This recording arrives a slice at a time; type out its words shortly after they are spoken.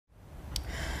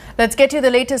Let's get you the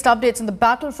latest updates on the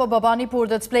battle for Bhabanipur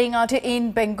that's playing out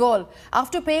in Bengal.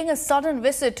 After paying a sudden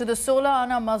visit to the Sola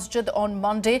Ana Masjid on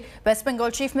Monday, West Bengal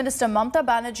Chief Minister Mamata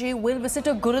Banerjee will visit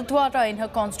a Gurudwara in her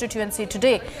constituency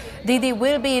today. Didi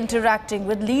will be interacting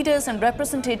with leaders and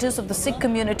representatives of the Sikh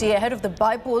community ahead of the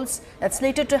Bypolls that's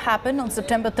slated to happen on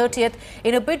September 30th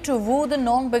in a bid to woo the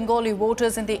non-Bengali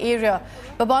voters in the area.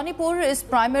 Bhabanipur is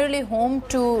primarily home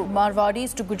to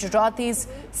Marwadis, to Gujaratis,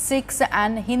 Sikhs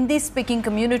and Hindi-speaking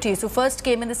communities who first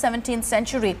came in the 17th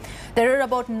century. There are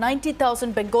about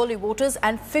 90,000 Bengali voters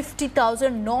and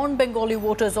 50,000 non-Bengali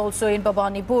voters also in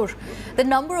Bhabanipur. The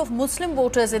number of Muslim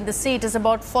voters in the seat is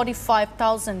about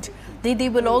 45,000. Didi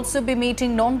will also be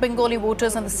meeting non-Bengali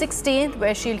voters on the 16th,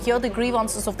 where she'll hear the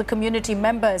grievances of the community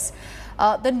members.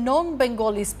 The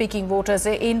non-Bengali speaking voters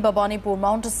in Bhabanipur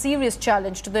mount a serious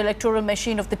challenge to the electoral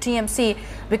machine of the TMC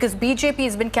because BJP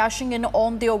has been cashing in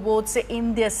on their votes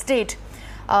in their state.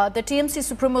 The TMC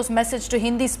Supremo's message to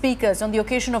Hindi speakers on the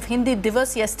occasion of Hindi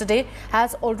Divas yesterday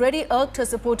has already irked her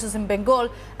supporters in Bengal,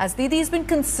 as Didi has been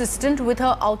consistent with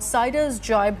her outsiders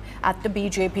jibe at the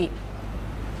BJP.